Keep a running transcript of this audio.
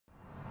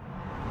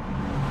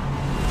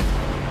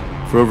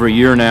For over a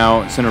year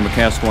now, Senator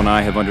McCaskill and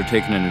I have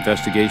undertaken an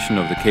investigation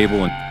of the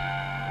cable and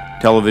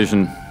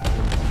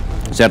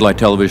satellite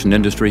television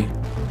industry.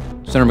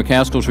 Senator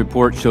McCaskill's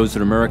report shows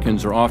that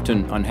Americans are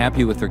often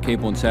unhappy with their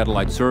cable and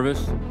satellite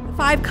service.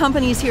 5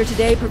 companies here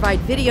today provide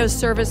video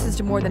services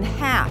to more than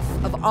half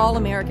of all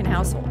American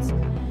households.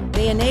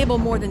 They enable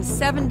more than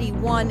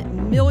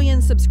 71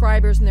 million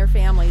subscribers and their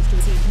families to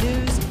receive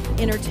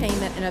news,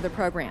 entertainment, and other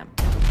programs.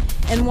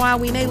 And while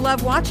we may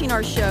love watching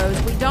our shows,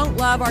 we don't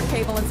love our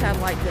cable and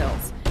satellite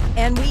bills.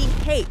 And we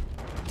hate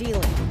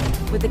dealing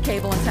with the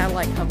cable and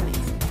satellite companies.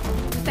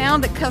 We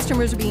found that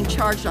customers are being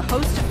charged a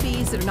host of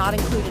fees that are not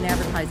included in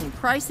advertising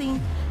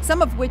pricing,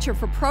 some of which are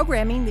for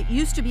programming that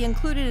used to be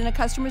included in a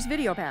customer's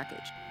video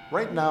package.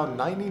 Right now,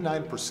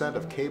 99%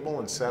 of cable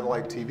and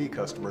satellite TV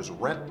customers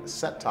rent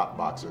set-top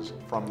boxes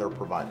from their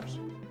providers.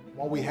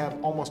 While we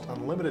have almost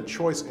unlimited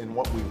choice in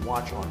what we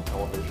watch on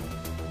television,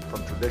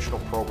 from traditional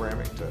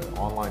programming to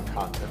online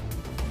content,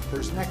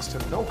 there's next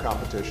to no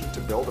competition to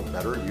build a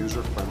better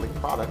user-friendly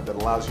product that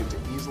allows you to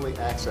easily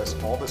access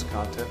all this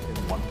content in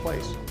one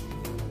place.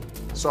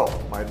 So,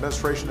 my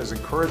administration has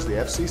encouraged the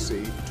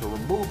FCC to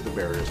remove the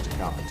barriers to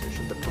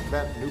competition that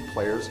prevent new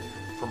players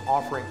from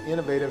offering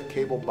innovative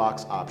cable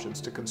box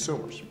options to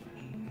consumers.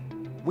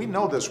 We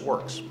know this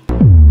works.